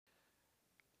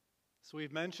So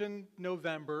we've mentioned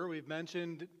November, we've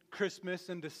mentioned Christmas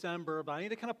and December, but I need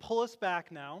to kind of pull us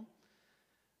back now.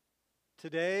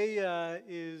 Today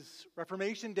is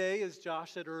Reformation Day, as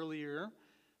Josh said earlier.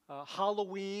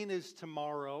 Halloween is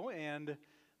tomorrow, and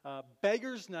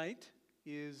Beggar's Night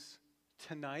is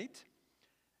tonight.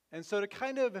 And so to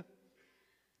kind of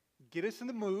get us in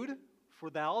the mood for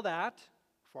all that,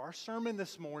 for our sermon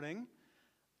this morning,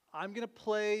 I'm going to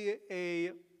play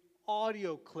a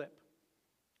audio clip.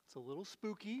 It's a little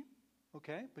spooky,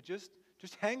 okay? But just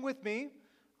hang with me.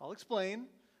 I'll explain.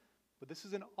 But this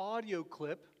is an audio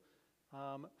clip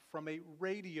from a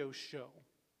radio show.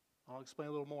 I'll explain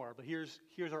a little more, but here's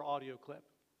our audio clip.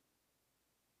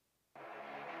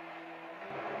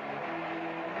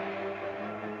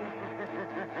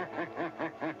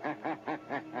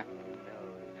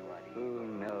 Who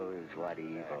knows what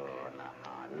evil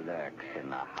lurks in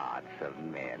the hearts of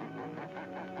men?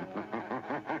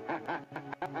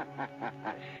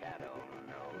 The shadow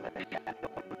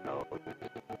knows.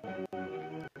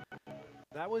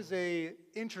 That was a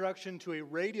introduction to a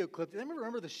radio clip. Does anyone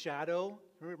remember The Shadow?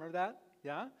 Remember that?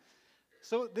 Yeah?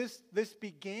 So this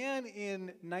began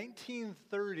in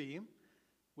 1930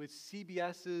 with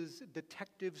CBS's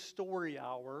Detective Story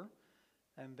Hour,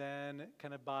 and then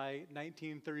kind of by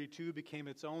 1932 became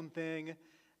its own thing.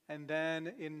 And then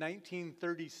in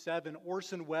 1937,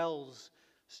 Orson Welles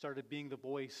started being the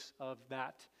voice of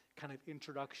that kind of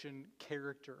introduction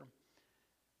character.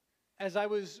 As I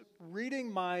was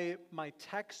reading my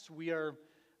text, we are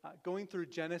going through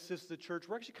Genesis, the church.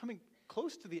 We're actually coming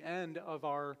close to the end of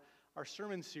our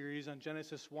sermon series on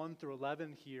Genesis 1 through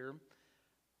 11 here.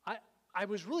 I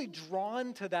was really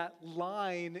drawn to that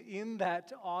line in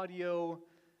that audio,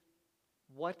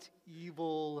 what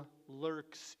evil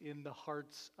lurks in the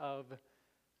hearts of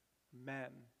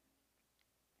men.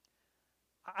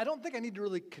 I don't think I need to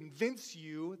really convince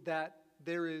you that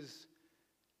there is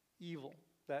evil,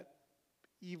 that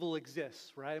evil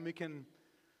exists, right? And we can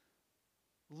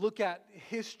look at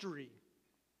history,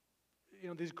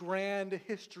 these grand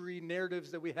history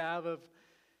narratives that we have of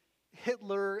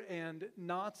Hitler and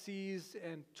Nazis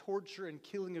and torture and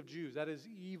killing of Jews. That is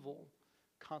evil.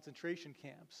 Concentration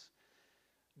camps.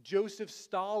 Joseph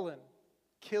Stalin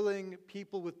killing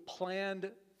people with planned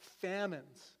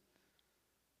famines.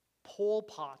 Pol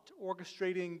Pot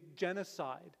orchestrating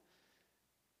genocide.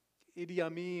 Idi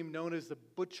Amin, known as the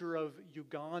Butcher of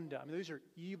Uganda. I mean, these are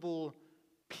evil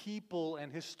people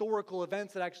and historical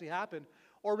events that actually happened.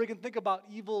 Or we can think about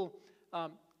evil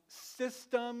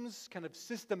systems, kind of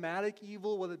systematic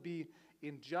evil, whether it be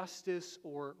injustice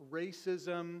or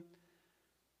racism.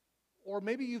 Or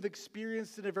maybe you've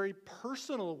experienced it in a very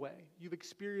personal way. You've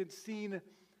experienced seeing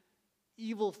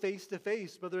evil face to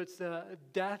face, whether it's the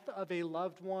death of a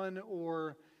loved one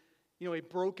or a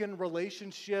broken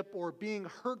relationship or being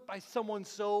hurt by someone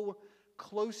so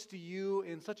close to you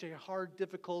in such a hard,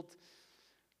 difficult,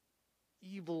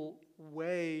 evil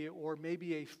way, or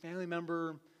maybe a family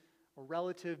member or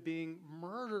relative being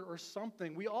murdered or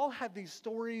something. We all have these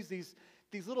stories, these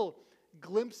little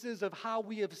glimpses of how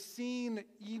we have seen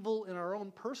evil in our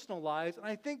own personal lives. And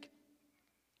I think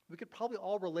we could probably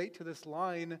all relate to this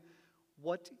line,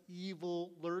 what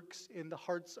evil lurks in the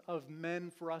hearts of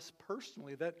men for us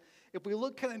personally. That if we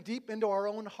look kind of deep into our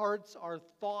own hearts, our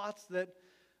thoughts, that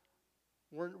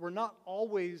we're not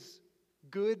always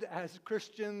good as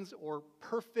Christians or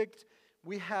perfect.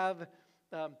 We have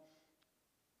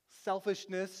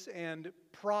selfishness and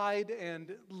pride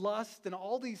and lust and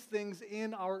all these things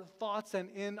in our thoughts and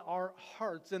in our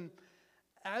hearts. And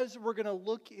as we're going to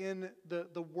look in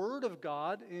the Word of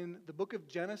God in the book of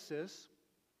Genesis,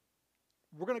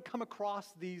 we're going to come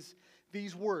across these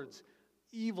words: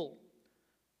 evil,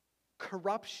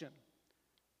 corruption,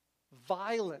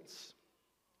 violence,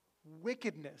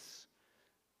 wickedness.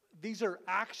 These are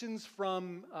actions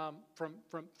from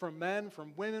men,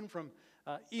 from women, from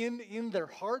in their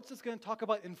hearts. It's going to talk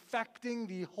about infecting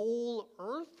the whole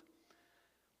earth.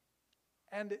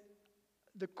 And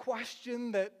the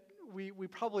question that we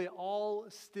probably all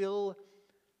still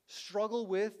struggle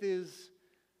with is,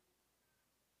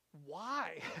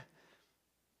 why?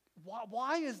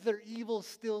 Why is there evil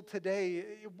still today?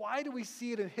 Why do we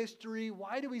see it in history?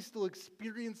 Why do we still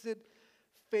experience it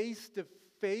face to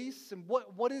face? And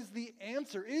what is the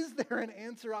answer? Is there an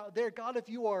answer out there? God, if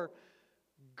you are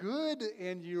good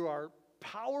and you are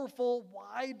powerful,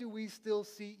 why do we still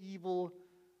see evil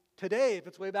today? If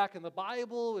it's way back in the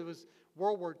Bible, it was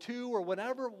World War II or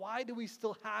whatever, why do we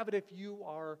still have it if you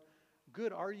are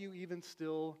good? Are you even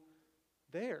still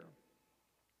there?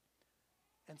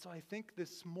 And so I think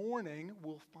this morning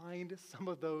we'll find some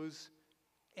of those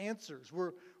answers.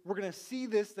 We're going to see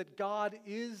this, that God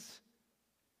is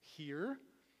here.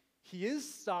 He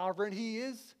is sovereign. He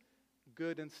is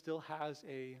good and still has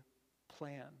a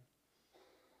plan.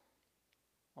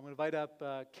 I'm going to invite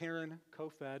up Karen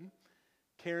Kofed.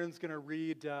 Karen's going to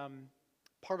read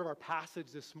part of our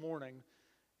passage this morning.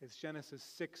 It's Genesis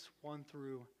 6, 1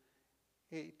 through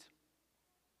 8.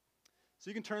 So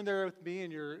you can turn there with me,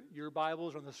 and your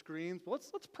Bibles are on the screens. But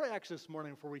let's pray actually this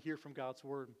morning before we hear from God's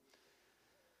Word.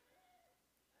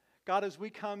 God, as we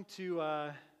come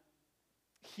to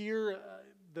hear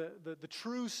the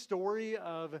true story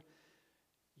of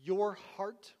your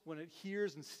heart when it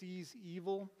hears and sees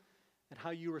evil and how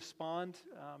you respond,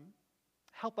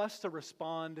 help us to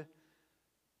respond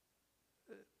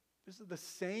the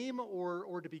same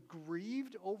or to be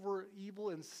grieved over evil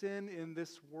and sin in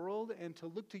this world and to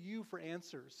look to you for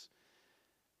answers.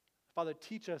 Father,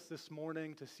 teach us this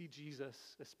morning to see Jesus,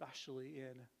 especially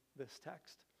in this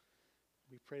text.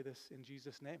 We pray this in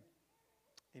Jesus' name.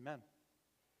 Amen.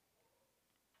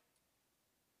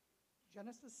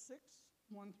 Genesis 6,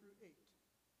 1 through 8.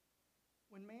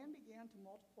 When man began to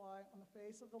multiply on the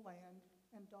face of the land,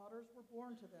 and daughters were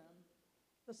born to them,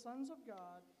 the sons of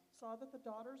God saw that the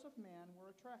daughters of man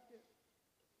were attractive,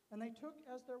 and they took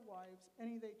as their wives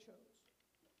any they chose.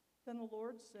 Then the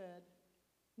Lord said,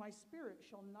 "My spirit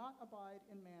shall not abide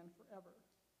in man forever,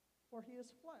 for he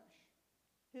is flesh.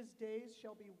 His days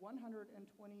shall be 120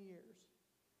 years.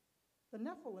 The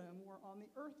Nephilim were on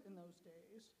the earth in those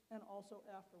days, and also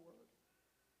afterward,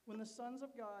 when the sons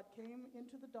of God came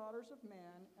into the daughters of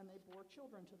man, and they bore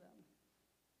children to them.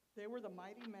 They were the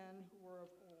mighty men who were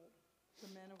of old, the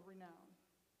men of renown.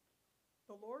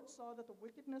 The Lord saw that the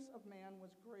wickedness of man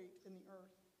was great in the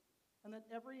earth, and that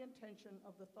every intention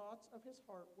of the thoughts of his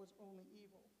heart was only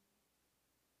evil.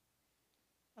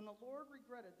 And the Lord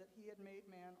regretted that he had made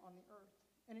man on the earth,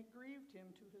 and it grieved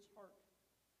him to his heart.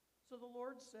 So the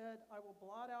Lord said, I will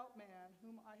blot out man,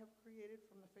 whom I have created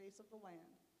from the face of the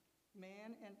land,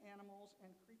 man and animals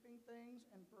and creeping things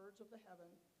and birds of the heaven,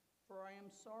 for I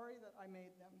am sorry that I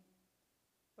made them.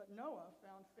 But Noah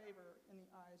found favor in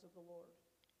the eyes of the Lord."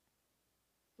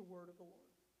 The word of the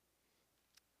Lord.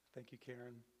 Thank you,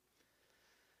 Karen.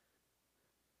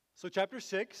 So chapter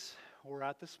 6, we're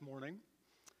at this morning,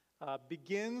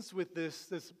 begins with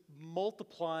this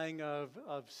multiplying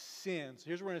of sin. So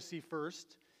here's what we're going to see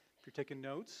first, if you're taking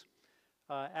notes.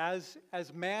 As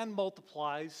man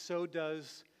multiplies, so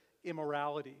does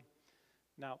immorality.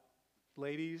 Now,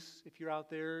 ladies, if you're out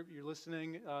there, you're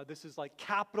listening, this is like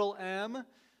capital M,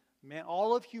 man,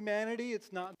 all of humanity.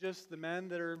 It's not just the men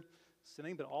that are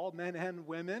sinning, but all men and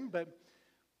women. But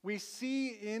we see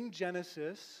in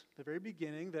Genesis, the very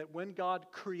beginning, that when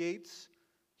God creates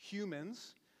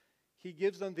humans, he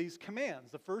gives them these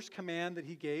commands. The first command that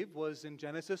he gave was in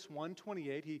Genesis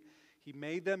 1:28. He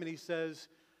made them and he says,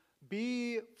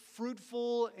 "Be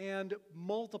fruitful and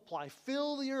multiply.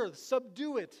 Fill the earth,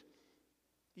 subdue it.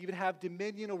 Even have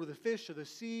dominion over the fish of the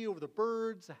sea, over the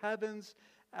birds, the heavens,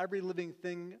 every living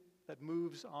thing that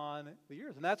moves on the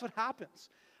earth." And that's what happens.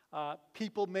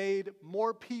 People made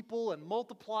more people and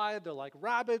multiplied. They're like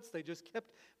rabbits. They just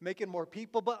kept making more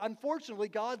people. But unfortunately,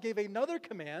 God gave another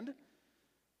command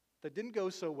that didn't go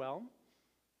so well.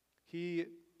 He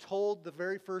told the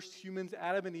very first humans,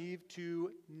 Adam and Eve,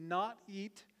 to not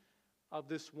eat of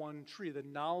this one tree, the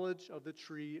knowledge of the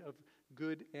tree of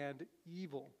good and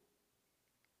evil.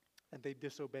 And they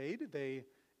disobeyed. They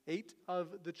ate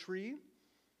of the tree.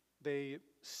 They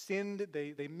sinned.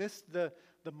 They missed the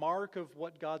mark of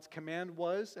what God's command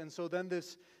was. And so then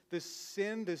this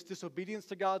sin, this disobedience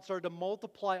to God started to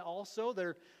multiply also.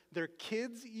 Their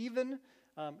kids even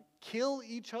kill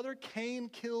each other. Cain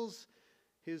kills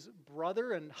his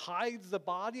brother and hides the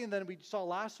body. And then we saw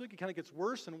last week, it kind of gets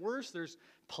worse and worse. There's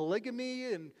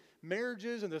polygamy and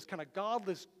marriages and this kind of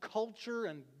godless culture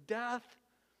and death.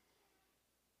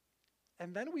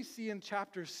 And then we see in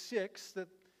chapter 6 that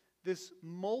this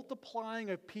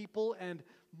multiplying of people and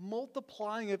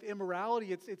multiplying of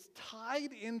immorality, it's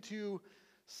tied into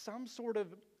some sort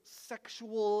of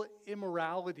sexual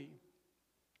immorality.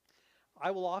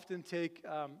 I will often take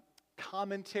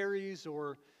commentaries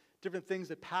or different things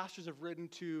that pastors have written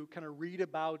to kind of read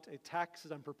about a text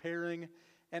as I'm preparing.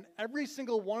 And every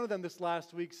single one of them this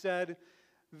last week said,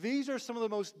 these are some of the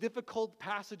most difficult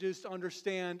passages to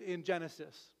understand in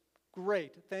Genesis.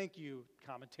 Great, thank you,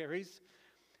 commentaries.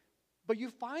 But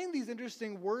you find these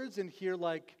interesting words in here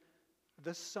like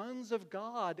the sons of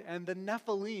God and the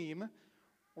Nephilim,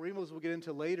 or even as we'll get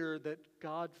into later, that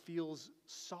God feels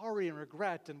sorry and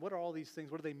regret. And what are all these things?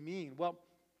 What do they mean? Well,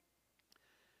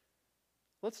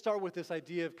 let's start with this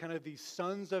idea of kind of the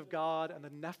sons of God and the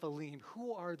Nephilim.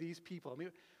 Who are these people? I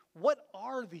mean, what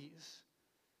are these?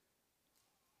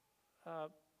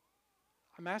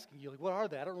 I'm asking you, like, what are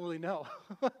they? I don't really know.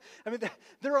 I mean,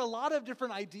 there are a lot of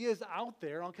different ideas out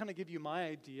there. I'll kind of give you my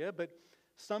idea, but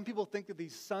some people think that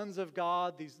these sons of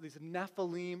God, these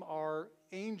Nephilim, are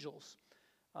angels.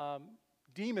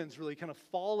 Demons, really, kind of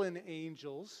fallen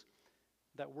angels.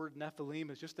 That word Nephilim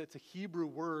is it's a Hebrew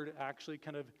word, actually,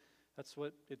 kind of, that's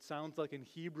what it sounds like in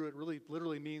Hebrew. It really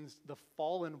literally means the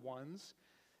fallen ones.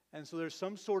 And so there's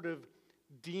some sort of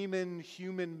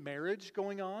demon-human marriage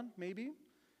going on, maybe.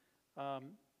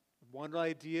 One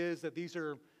idea is that these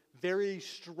are very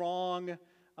strong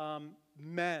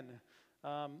men,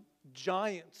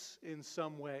 giants in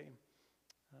some way.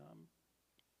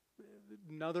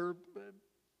 Another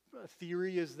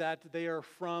theory is that they are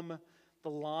from the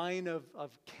line of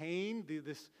Cain,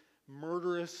 this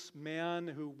murderous man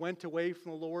who went away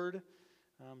from the Lord.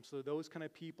 So those kind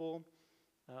of people.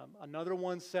 Another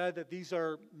one said that these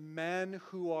are men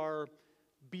who are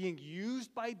being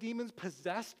used by demons,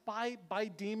 possessed by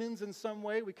demons in some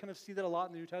way. We kind of see that a lot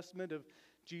in the New Testament of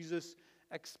Jesus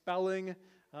expelling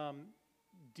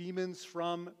demons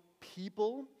from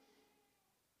people.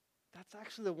 That's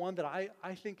actually the one that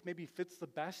I think maybe fits the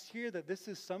best here, that this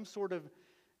is some sort of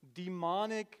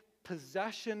demonic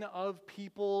possession of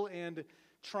people and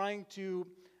trying to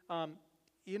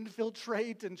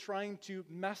infiltrate and trying to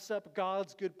mess up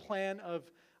God's good plan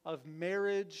of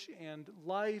marriage and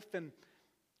life. And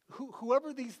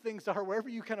whoever these things are, wherever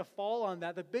you kind of fall on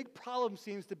that, the big problem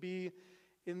seems to be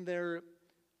in their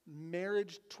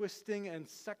marriage twisting and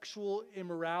sexual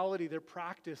immorality, their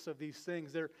practice of these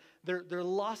things. They're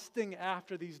lusting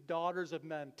after these daughters of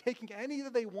men, taking any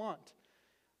that they want.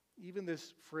 Even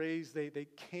this phrase, they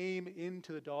came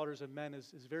into the daughters of men,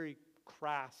 is very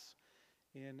crass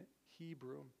in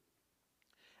Hebrew.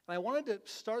 And I wanted to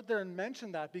start there and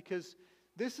mention that because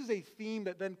this is a theme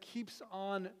that then keeps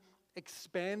on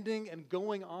expanding and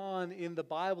going on in the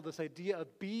Bible, this idea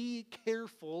of be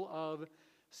careful of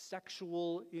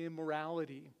sexual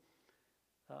immorality.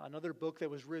 Another book that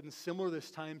was written similar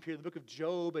this time period, the book of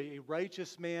Job, a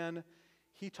righteous man,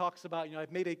 he talks about,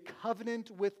 I've made a covenant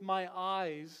with my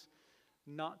eyes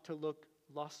not to look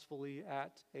lustfully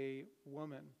at a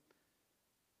woman.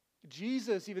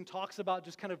 Jesus even talks about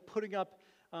just kind of putting up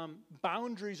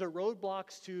boundaries or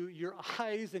roadblocks to your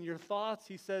eyes and your thoughts.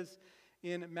 He says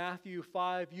in Matthew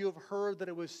 5, you have heard that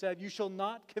it was said, you shall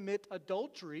not commit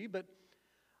adultery, but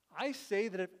I say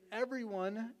that if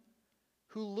everyone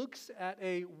who looks at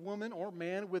a woman or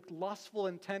man with lustful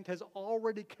intent has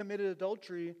already committed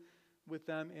adultery with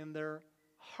them in their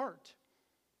heart.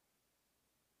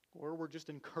 Or we're just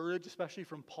encouraged, especially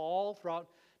from Paul throughout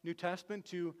New Testament,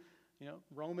 to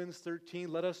Romans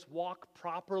 13, let us walk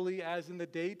properly as in the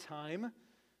daytime,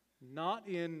 not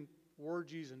in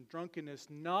orgies and drunkenness,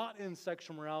 not in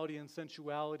sexual morality and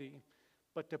sensuality,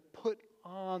 but to put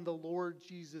on the Lord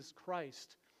Jesus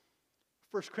Christ.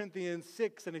 1 Corinthians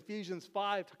 6 and Ephesians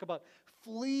 5 talk about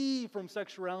flee from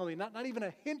sexuality, not even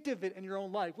a hint of it in your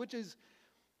own life, which is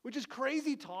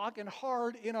crazy talk and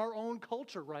hard in our own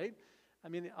culture, right? I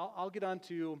mean, I'll get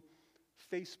onto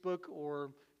Facebook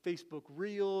or Facebook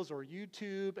Reels or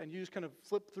YouTube, and you just kind of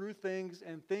flip through things,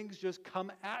 and things just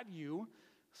come at you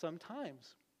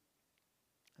sometimes.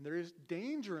 And there is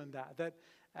danger in that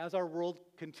as our world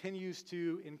continues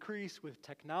to increase with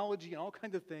technology and all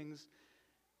kinds of things,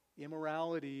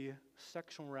 immorality,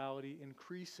 sexual morality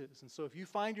increases. And so if you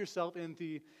find yourself in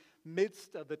the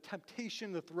midst of the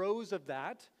temptation, the throes of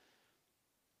that,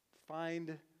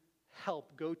 find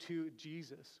help. Go to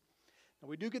Jesus. Now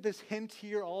we do get this hint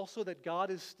here also that God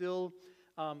is still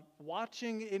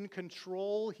watching, in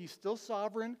control. He's still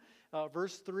sovereign.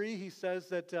 Verse 3, he says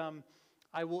that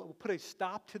I will put a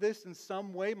stop to this in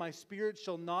some way. My spirit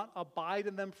shall not abide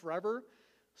in them forever.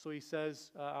 So he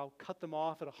says, I'll cut them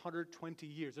off at 120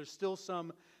 years. There's still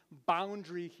some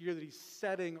boundary here that he's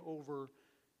setting over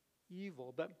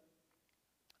evil. But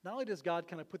not only does God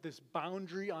kind of put this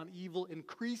boundary on evil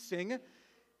increasing,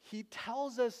 he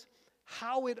tells us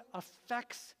how it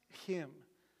affects him.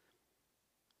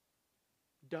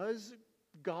 Does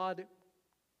God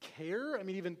care? I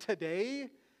mean, even today,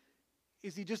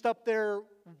 is he just up there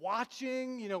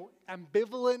watching,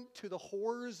 ambivalent to the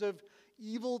horrors of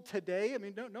evil today? I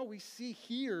mean, no, we see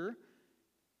here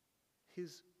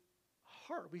his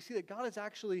heart. We see that God is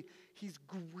actually, he's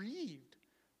grieved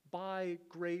by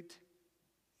great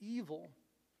evil.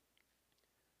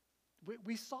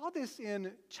 We saw this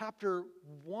in chapter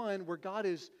 1 where God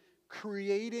is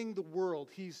creating the world.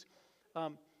 He's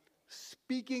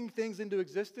speaking things into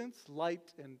existence,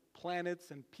 light and planets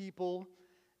and people.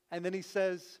 And then he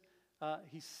says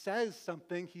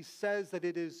something. He says that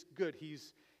it is good.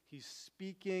 He's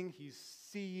speaking, he's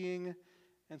seeing.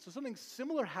 And so something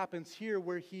similar happens here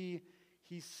where he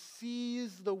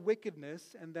sees the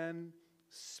wickedness and then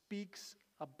speaks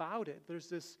about it. There's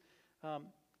this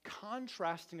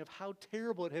contrasting of how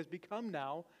terrible it has become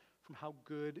now from how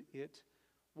good it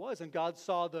was. And God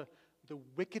saw the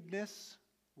wickedness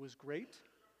was great.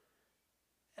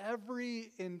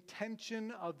 Every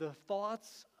intention of the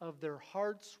thoughts of their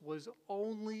hearts was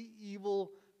only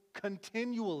evil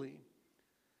continually.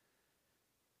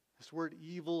 This word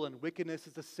evil and wickedness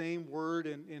is the same word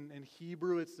in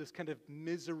Hebrew. It's this kind of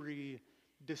misery,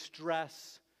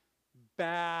 distress,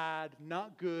 bad,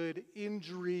 not good,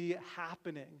 injury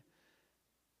happening.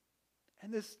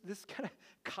 And this kind of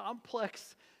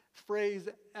complex phrase,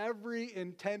 every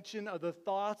intention of the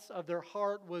thoughts of their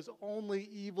heart was only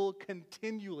evil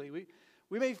continually.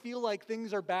 We may feel like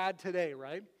things are bad today,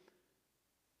 right?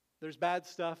 There's bad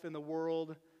stuff in the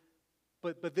world,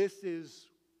 but this is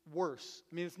worse.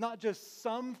 I mean, it's not just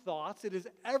some thoughts, it is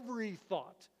every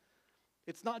thought.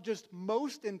 It's not just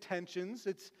most intentions,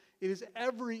 it is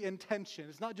every intention.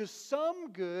 It's not just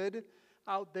some good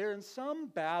out there and some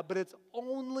bad, but it's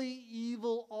only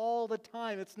evil all the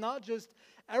time. It's not just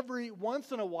every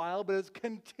once in a while, but it's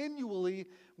continually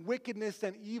wickedness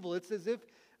and evil. It's as if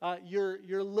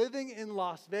you're living in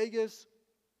Las Vegas.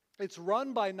 It's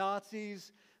run by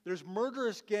Nazis. There's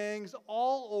murderous gangs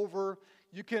all over.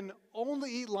 You can only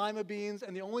eat lima beans,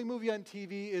 and the only movie on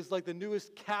TV is like the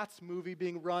newest Cats movie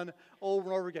being run over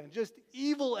and over again. Just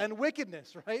evil and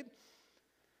wickedness, right?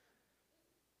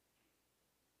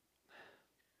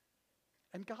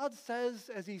 And God says,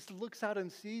 as he looks out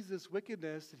and sees this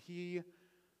wickedness, that he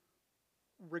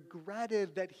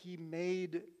regretted that he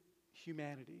made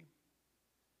humanity.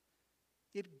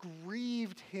 It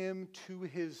grieved him to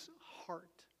his heart.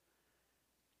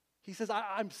 He says,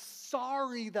 I'm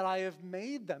sorry that I have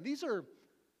made them. These are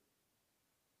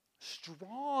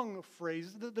strong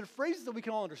phrases. They're phrases that we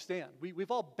can all understand. We've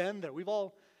all been there. We've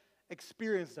all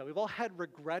experienced that. We've all had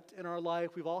regret in our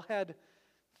life. We've all had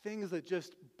things that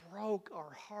just broke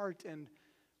our heart, and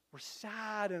we're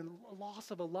sad, and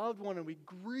loss of a loved one, and we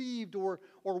grieved, or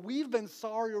we've been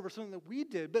sorry over something that we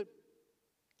did.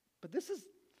 But this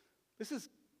is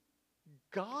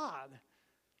God.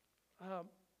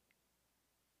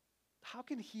 How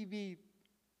can he be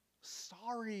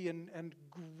sorry and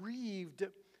grieved?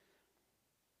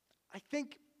 I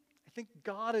think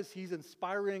God, as he's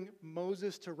inspiring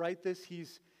Moses to write this,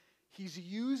 he's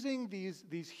using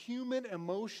these human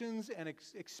emotions and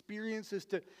experiences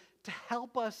to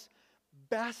help us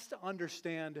best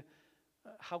understand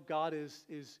how God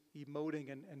is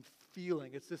emoting and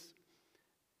feeling. It's this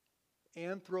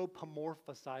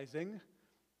anthropomorphizing,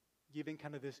 giving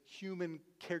kind of this human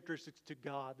characteristics to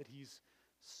God, that he's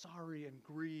sorry and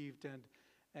grieved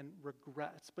and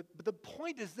regrets. But the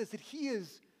point is this, that he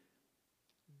is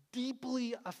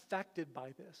deeply affected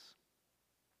by this.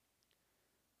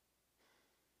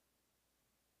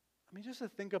 I mean, just to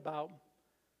think about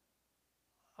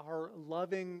our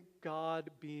loving God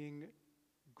being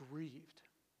grieved,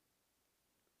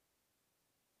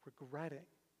 regretting.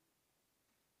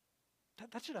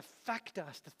 That should affect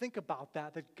us to think about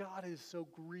that God is so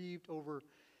grieved over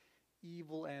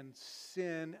evil and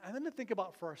sin. And then to think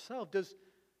about for ourselves, does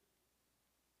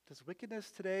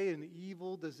wickedness today and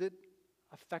evil, does it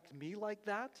affect me like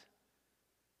that?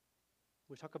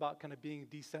 We talk about kind of being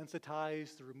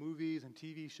desensitized through movies and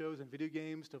TV shows and video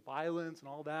games to violence and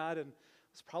all that, and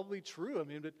it's probably true. I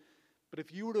mean, but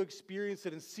if you were to experience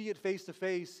it and see it face to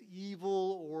face,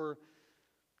 evil or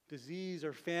disease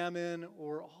or famine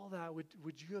or all that, would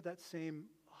you have that same, it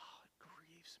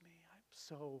grieves me, I'm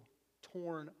so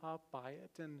torn up by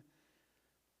it? And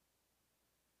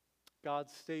God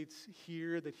states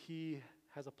here that he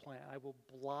has a plan. I will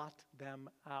blot them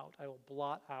out. I will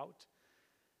blot out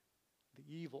the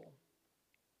evil.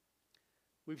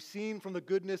 We've seen from the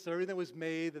goodness of everything that was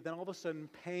made that then all of a sudden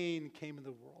pain came in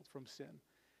the world from sin.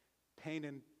 Pain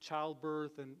in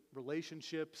childbirth and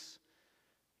relationships,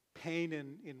 pain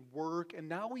in work, and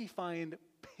now we find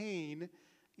pain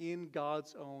in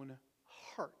God's own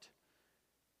heart.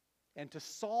 And to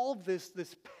solve this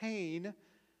pain,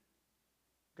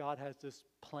 God has this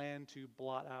plan to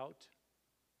blot out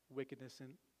wickedness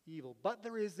and evil. But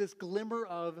there is this glimmer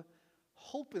of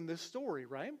hope in this story,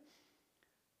 right?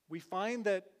 We find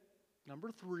that,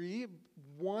 number 3,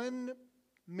 one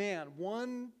man,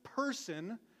 one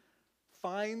person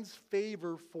finds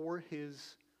favor for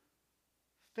his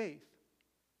faith.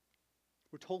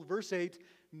 We're told, verse 8,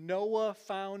 Noah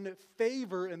found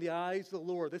favor in the eyes of the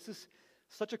Lord. This is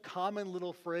such a common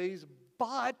little phrase,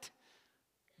 but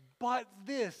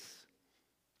this.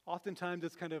 Oftentimes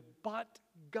it's kind of, but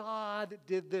God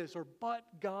did this, or but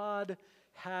God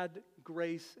had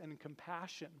grace and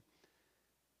compassion.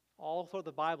 All throughout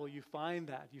the Bible, you find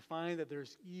that. You find that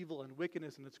there's evil and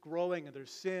wickedness, and it's growing, and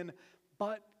there's sin,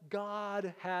 but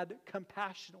God had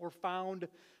compassion or found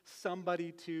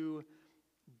somebody to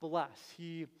bless.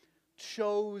 He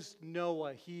chose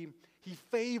Noah. He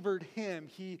favored him.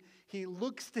 He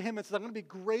looks to him and says, I'm going to be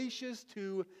gracious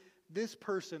to this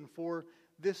person for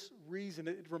this reason.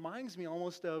 It reminds me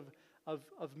almost of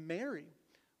Mary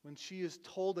when she is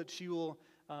told that she will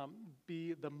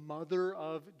be the mother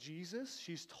of Jesus.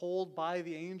 She's told by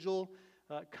the angel,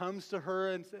 comes to her,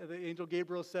 and the angel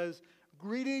Gabriel says,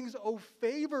 greetings, O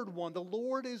favored one, the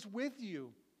Lord is with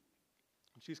you.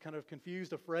 And she's kind of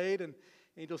confused, afraid, and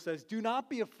the angel says, do not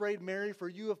be afraid, Mary, for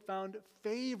you have found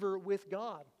favor with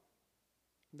God.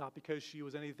 Not because she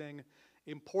was anything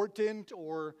important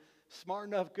or smart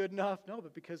enough, good enough, no,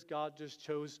 but because God just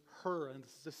chose her. And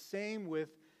it's the same with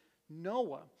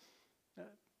Noah.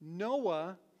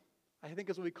 Noah, I think,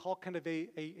 is what we call kind of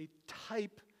a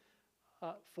type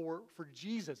for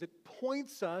Jesus. It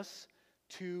points us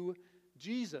to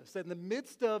Jesus. In the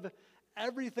midst of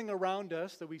everything around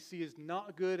us that we see as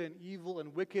not good and evil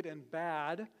and wicked and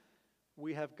bad,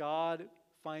 we have God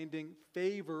finding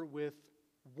favor with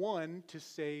one to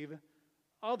save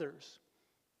others.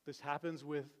 This happens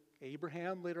with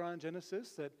Abraham later on in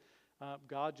Genesis, that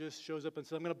God just shows up and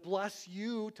says, I'm going to bless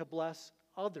you to bless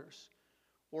others.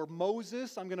 Or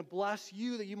Moses, I'm going to bless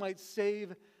you that you might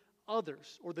save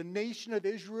others. Or the nation of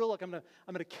Israel, like I'm going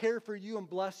to care for you and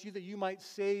bless you that you might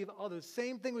save others.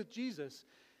 Same thing with Jesus.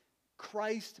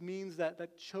 Christ means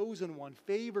that chosen one,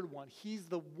 favored one. He's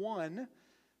the one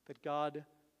that God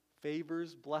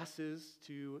favors, blesses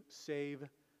to save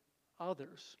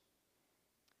others.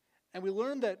 And we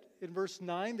learn that in verse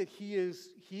 9 that he is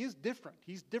different.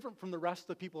 He's different from the rest of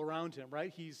the people around him,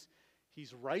 right? He's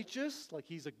righteous, like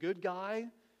he's a good guy.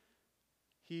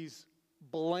 He's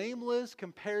blameless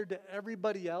compared to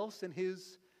everybody else in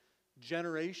his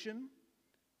generation.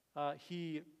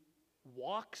 He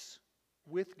walks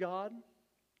with God.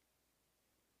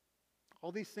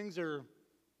 All these things are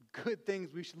good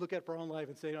things we should look at for our own life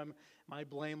and say, am I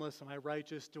blameless? Am I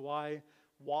righteous? Do I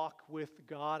walk with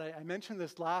God? I mentioned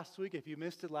this last week, if you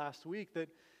missed it last week, that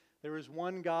there was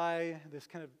one guy, this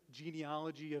kind of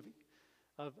genealogy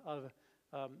of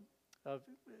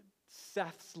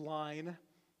Seth's line,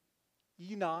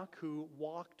 Enoch, who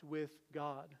walked with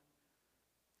God.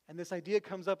 And this idea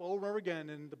comes up over and over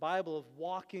again in the Bible of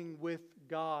walking with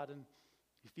God. In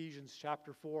Ephesians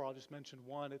chapter 4, I'll just mention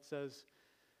one. It says,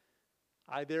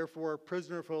 I therefore, a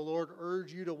prisoner for the Lord,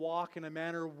 urge you to walk in a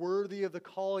manner worthy of the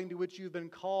calling to which you've been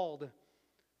called.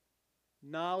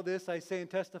 Now this I say and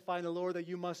testify in the Lord, that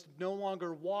you must no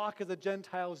longer walk as the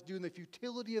Gentiles do in the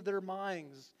futility of their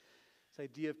minds. This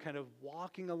idea of kind of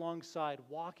walking alongside,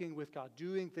 walking with God,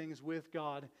 doing things with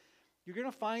God. You're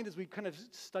going to find as we kind of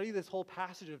study this whole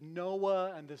passage of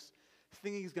Noah and this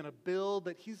thing he's going to build,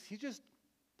 that he just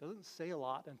doesn't say a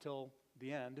lot until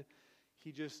the end.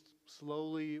 He just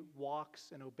slowly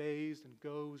walks and obeys and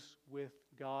goes with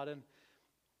God. And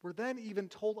we're then even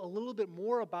told a little bit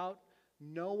more about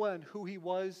Noah and who he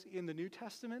was in the New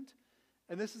Testament.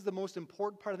 And this is the most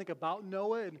important part, I think, about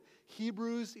Noah. In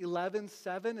Hebrews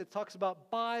 11:7, it talks about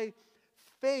by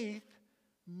faith,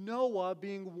 Noah,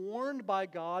 being warned by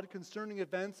God concerning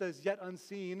events as yet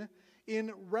unseen,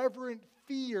 in reverent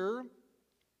fear,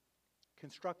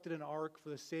 constructed an ark for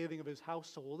the saving of his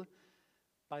household.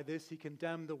 By this he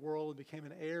condemned the world and became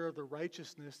an heir of the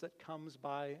righteousness that comes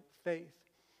by faith.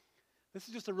 This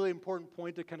is just a really important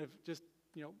point to kind of just,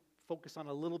 focus on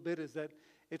a little bit, is that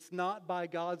it's not by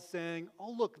God saying,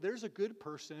 oh, look, there's a good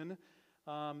person.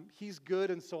 He's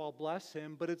good, and so I'll bless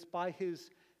him. But it's by his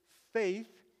faith,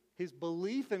 his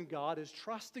belief in God, his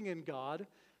trusting in God,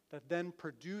 that then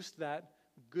produced that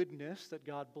goodness that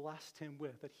God blessed him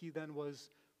with, that he then was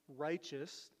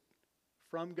righteous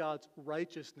from God's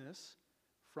righteousness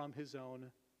from his own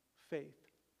faith.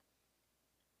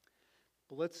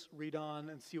 But let's read on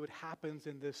and see what happens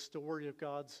in this story of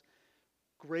God's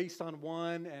grace on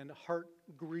one and heart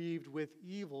grieved with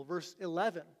evil. Verse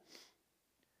 11.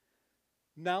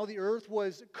 Now the earth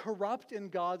was corrupt in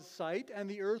God's sight, and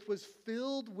the earth was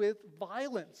filled with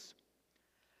violence.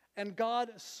 And God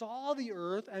saw the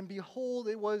earth, and behold,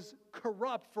 it was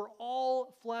corrupt, for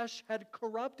all flesh had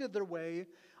corrupted their way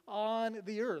on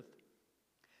the earth.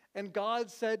 And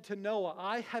God said to Noah,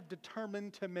 I have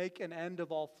determined to make an end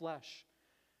of all flesh,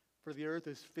 for the earth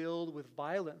is filled with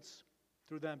violence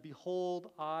through them.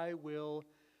 Behold, I will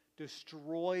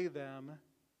destroy them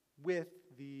with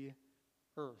the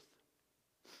earth.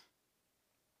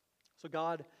 So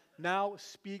God now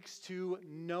speaks to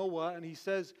Noah, and he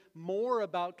says more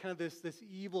about kind of this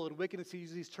evil and wickedness. He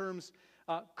uses these terms,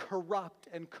 corrupt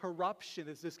and corruption.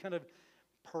 It's this kind of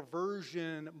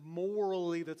perversion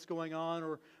morally that's going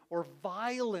on, or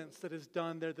violence that is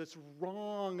done there, this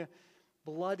wrong,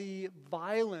 bloody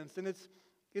violence. And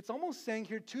it's almost saying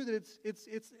here too that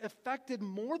it's affected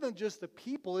more than just the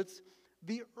people. It's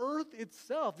the earth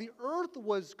itself. The earth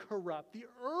was corrupt. The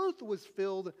earth was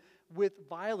filled with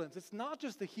violence. It's not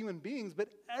just the human beings, but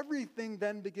everything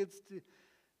then begins to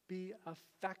be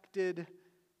affected,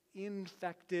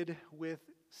 infected with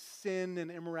sin and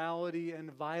immorality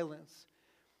and violence.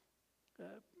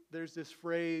 There's this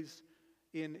phrase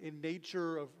in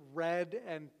nature of red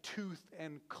and tooth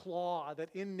and claw, that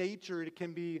in nature it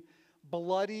can be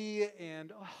bloody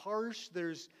and harsh.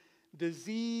 There's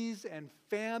disease and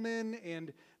famine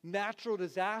and natural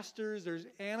disasters. There's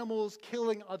animals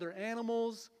killing other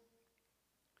animals.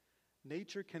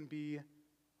 Nature can be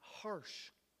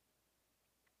harsh.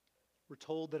 We're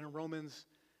told that in Romans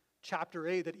chapter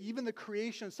 8 that even the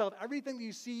creation itself, everything that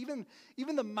you see,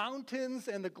 even the mountains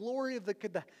and the glory of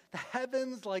the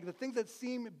heavens, like the things that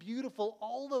seem beautiful,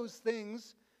 all those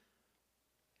things,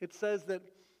 it says that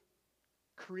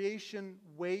creation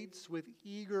waits with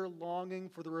eager longing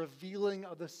for the revealing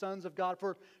of the sons of God.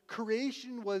 For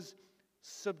creation was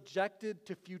subjected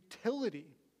to futility.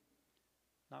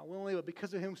 Not willingly, but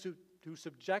because of him who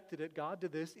subjected it, God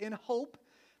did this in hope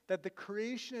that the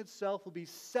creation itself will be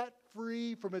set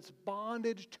free from its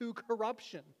bondage to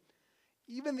corruption.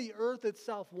 Even the earth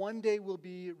itself one day will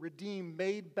be redeemed,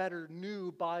 made better,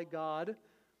 new by God,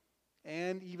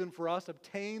 and even for us,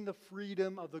 obtain the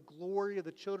freedom of the glory of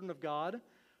the children of God.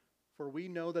 For we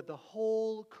know that the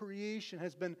whole creation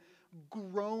has been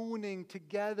groaning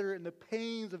together in the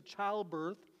pains of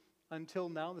childbirth until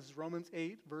now. This is Romans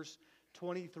 8, verse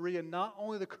 23. And not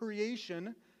only the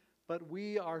creation, but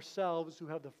we ourselves who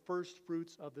have the first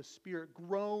fruits of the Spirit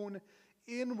groan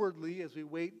inwardly as we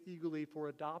wait eagerly for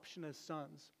adoption as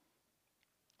sons,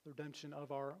 the redemption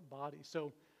of our body.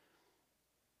 So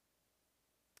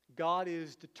God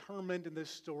is determined in this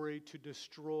story to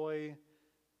destroy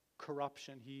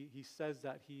corruption. He says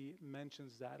that, he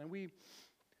mentions that. And we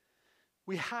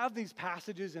have these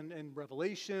passages in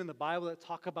Revelation, the Bible, that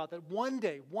talk about that one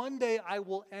day I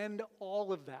will end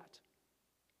all of that.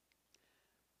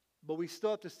 But we still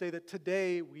have to say that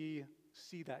today we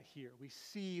see that here. We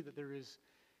see that there is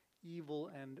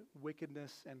evil and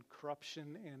wickedness and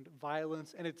corruption and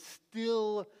violence, and it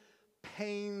still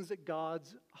pains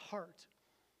God's heart.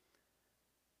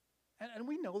 And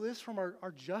we know this from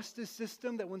our justice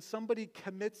system, that when somebody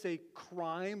commits a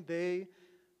crime, they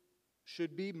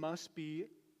must be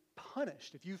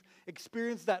punished. If you've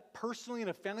experienced that personally in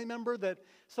a family member, that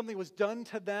something was done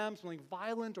to them, something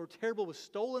violent or terrible was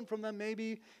stolen from them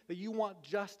maybe, that you want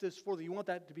justice for, that you want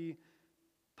that to be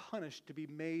punished, to be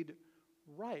made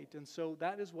right. And so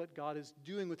that is what God is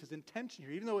doing with his intention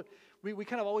here. Even though we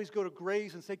kind of always go to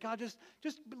grace and say, God, just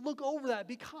look over that,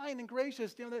 be kind and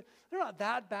gracious. You know, they're not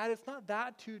that bad, it's not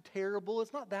that too terrible,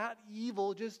 it's not that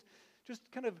evil, just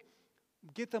kind of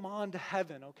get them on to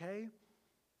heaven, okay?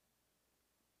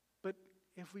 But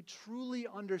if we truly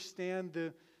understand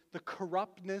the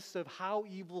corruptness of how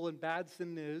evil and bad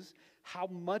sin is, how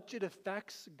much it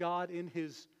affects God in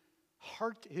his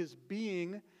heart, his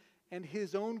being, and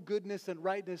his own goodness and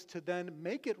rightness to then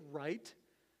make it right,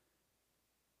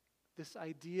 this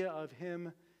idea of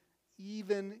him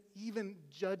even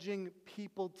judging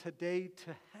people today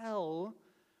to hell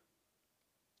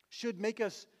should make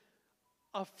us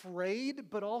afraid,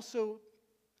 but also,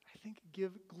 I think,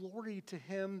 give glory to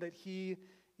him that he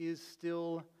is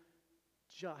still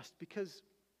just. Because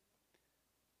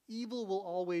evil will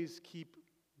always keep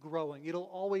growing. It'll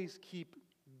always keep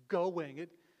going.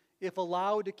 If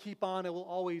allowed to keep on, it will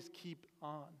always keep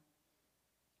on.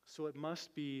 So it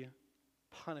must be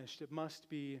punished. It must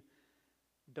be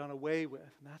done away with.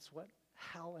 And that's what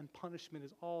hell and punishment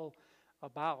is all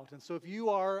about. And so if you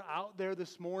are out there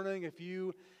this morning, if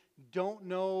you don't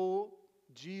know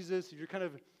Jesus, if you're kind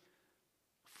of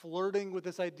flirting with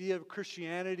this idea of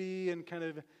Christianity and kind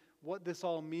of what this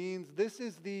all means, this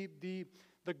is the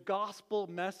gospel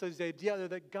message, the idea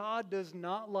that God does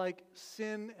not like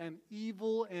sin and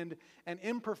evil and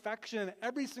imperfection. And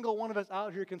every single one of us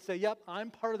out here can say, yep, I'm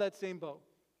part of that same boat.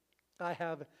 I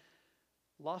have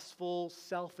lustful,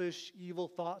 selfish, evil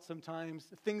thoughts sometimes,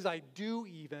 things I do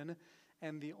even,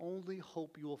 and the only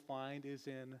hope you will find is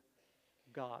in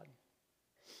God.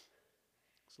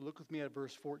 So look with me at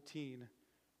verse 14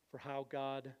 for how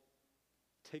God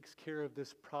takes care of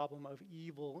this problem of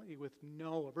evil with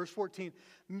Noah. Verse 14,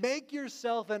 make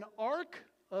yourself an ark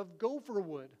of gopher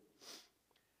wood.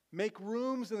 Make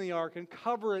rooms in the ark and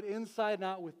cover it inside and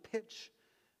out with pitch.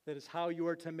 That is how you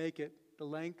are to make it. The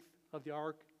length of the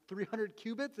ark, 300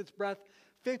 cubits, its breadth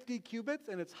 50 cubits,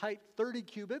 and its height 30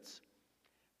 cubits.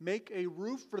 Make a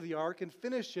roof for the ark and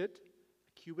finish it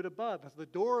a cubit above. As the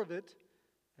door of it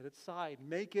at its side,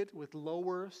 make it with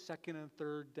lower, second, and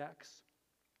third decks.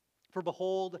 For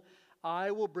behold,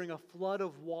 I will bring a flood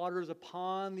of waters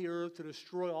upon the earth to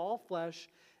destroy all flesh,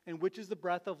 in which is the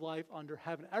breath of life under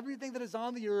heaven. Everything that is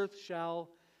on the earth shall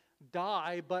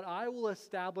die, but I will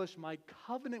establish my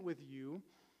covenant with you,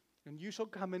 and you shall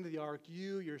come into the ark,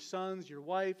 you, your sons, your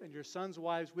wife, and your sons'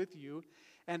 wives with you,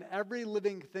 and every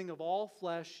living thing of all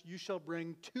flesh you shall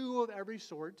bring 2 of every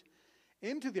sort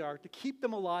into the ark to keep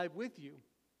them alive with you.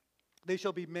 They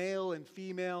shall be male and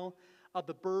female, of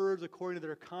the birds according to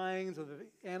their kinds, of the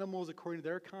animals according to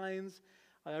their kinds,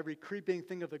 every creeping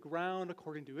thing of the ground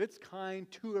according to its kind.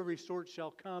 2 of every sort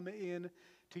shall come in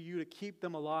to you to keep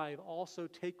them alive. Also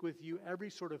take with you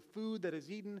every sort of food that is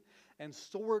eaten and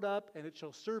store it up, and it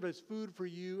shall serve as food for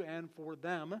you and for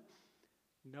them.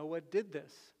 Noah did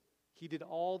this. He did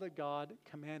all that God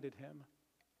commanded him.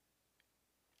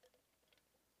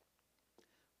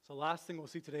 So the last thing we'll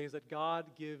see today is that God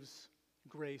gives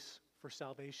grace for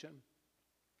salvation.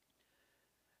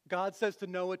 God says to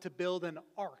Noah to build an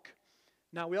ark.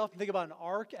 Now, we often think about an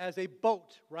ark as a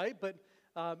boat, right? But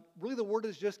really the word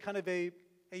is just kind of a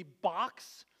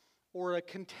box or a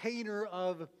container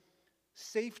of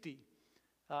safety.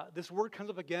 This word comes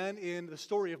up again in the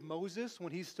story of Moses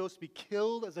when he's supposed to be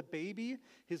killed as a baby.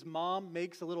 His mom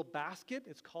makes a little basket.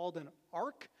 It's called an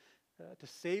ark to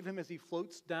save him as he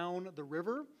floats down the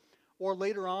river. Or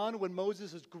later on, when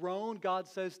Moses is grown, God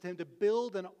says to him to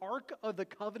build an ark of the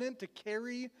covenant to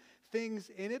carry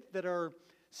things in it that are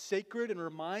sacred and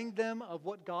remind them of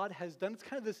what God has done. It's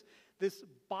kind of this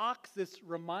box, this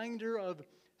reminder of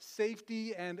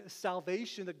safety and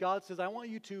salvation that God says, I want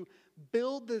you to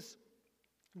build this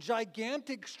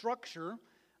gigantic structure.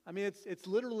 I mean, it's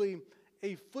literally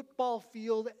a football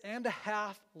field and a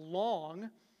half long,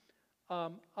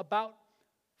 about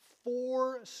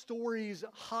 4 stories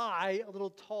high, a little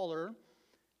taller.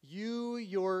 You,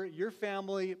 your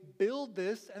family build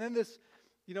this, and then this,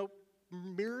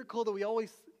 miracle that we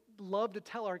always love to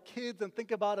tell our kids and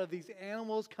think about of these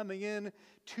animals coming in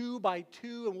 2 by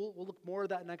 2, and we'll look more at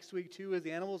that next week too, as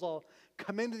the animals all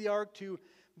come into the ark to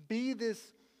be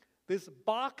this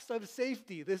box of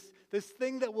safety, this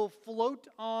thing that will float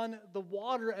on the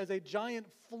water as a giant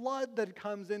flood that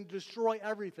comes in to destroy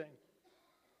everything.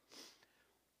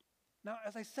 Now,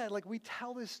 as I said, we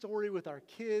tell this story with our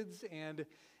kids, and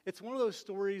it's one of those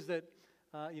stories that,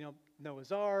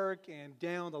 Noah's Ark and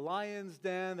Daniel in the Lion's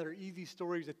Den that are easy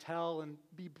stories to tell and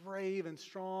be brave and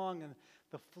strong, and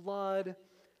the flood.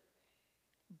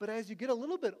 But as you get a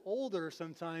little bit older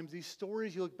sometimes, these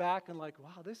stories you look back and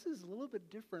wow, this is a little bit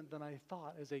different than I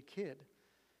thought as a kid.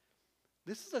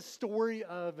 This is a story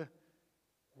of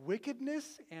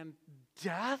wickedness and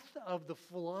death of the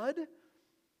flood.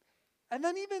 And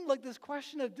then even this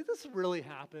question of, did this really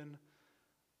happen?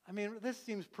 I mean, this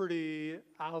seems pretty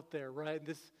out there, right?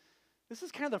 This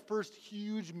is kind of the first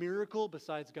huge miracle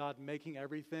besides God making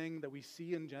everything that we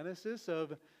see in Genesis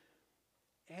of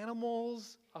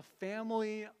animals, a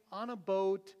family on a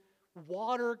boat,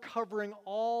 water covering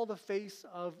all the face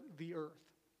of the earth.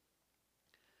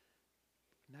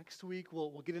 Next week,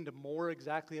 we'll get into more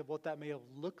exactly of what that may have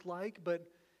looked like, but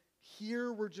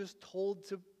here we're just told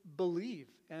to believe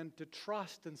and to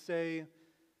trust and say,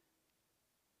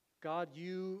 God,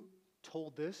 you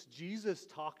told this. Jesus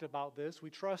talked about this.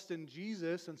 We trust in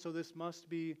Jesus, and so this must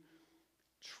be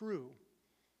true.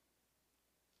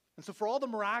 And so for all the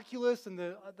miraculous and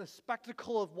the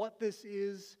spectacle of what this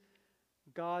is,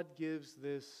 God gives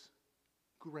this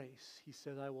grace. He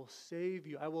says, I will save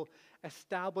you. I will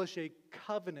establish a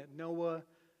covenant. Noah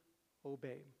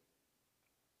obeyed.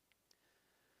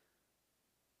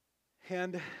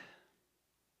 And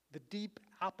the deep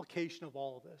application of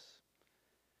all of this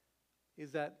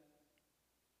is that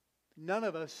none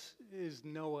of us is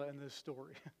Noah in this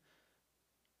story.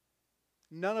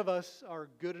 None of us are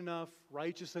good enough,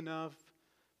 righteous enough,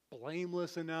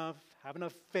 blameless enough, have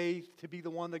enough faith to be the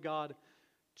one that God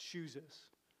chooses.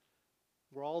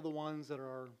 We're all the ones that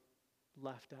are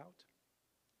left out.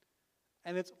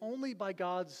 And it's only by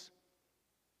God's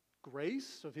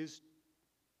grace of His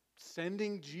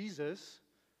sending Jesus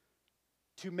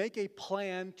to make a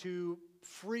plan to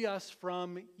free us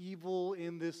from evil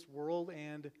in this world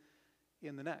and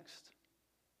in the next.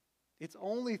 It's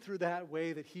only through that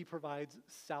way that he provides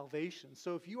salvation.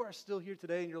 So if you are still here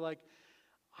today and you're like,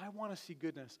 I want to see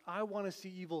goodness, I want to see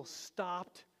evil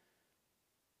stopped,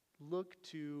 look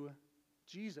to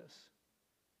Jesus.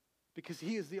 Because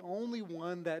he is the only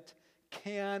one that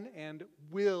can and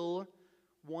will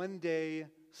one day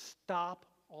stop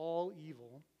all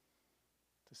evil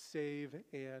to save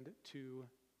and to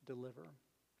deliver.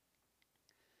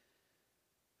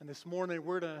 And this morning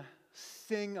we're going to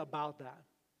sing about that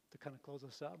to kind of close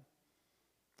us up.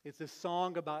 It's a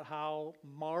song about how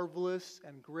marvelous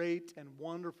and great and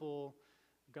wonderful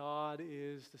God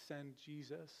is to send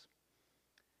Jesus.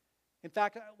 In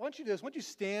fact, I want you to do this. I want you to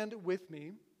stand with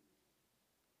me.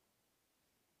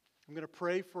 I'm going to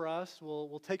pray for us.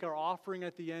 We'll take our offering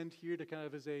at the end here to kind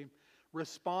of as a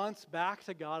response back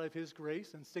to God of his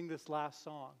grace and sing this last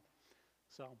song.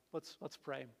 So let's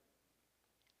pray.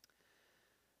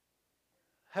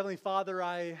 Heavenly Father,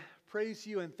 I praise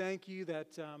you and thank you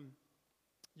that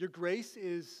your grace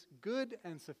is good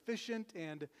and sufficient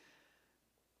and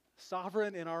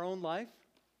sovereign in our own life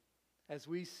as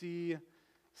we see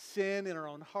sin in our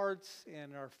own hearts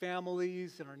and our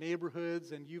families and our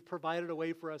neighborhoods, and you've provided a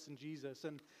way for us in Jesus.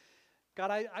 And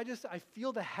God, I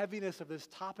feel the heaviness of this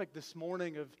topic this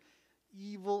morning of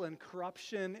evil and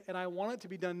corruption, and I want it to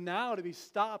be done now, to be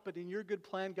stopped, but in your good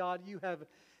plan, God, you have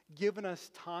given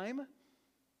us time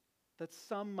that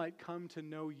some might come to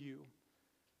know you.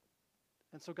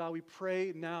 And so, God, we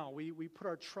pray now, we put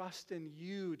our trust in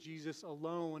you, Jesus,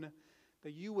 alone,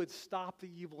 that you would stop the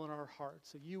evil in our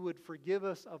hearts, that you would forgive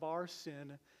us of our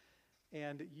sin,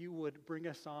 and you would bring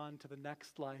us on to the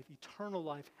next life, eternal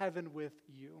life, heaven with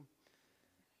you.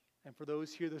 And for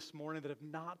those here this morning that have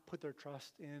not put their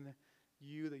trust in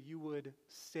you, that you would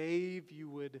save, you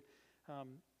would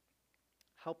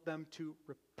help them to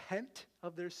repent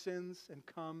of their sins and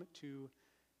come to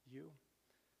you.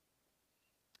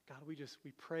 God,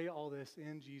 we pray all this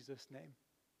in Jesus' name.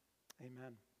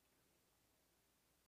 Amen.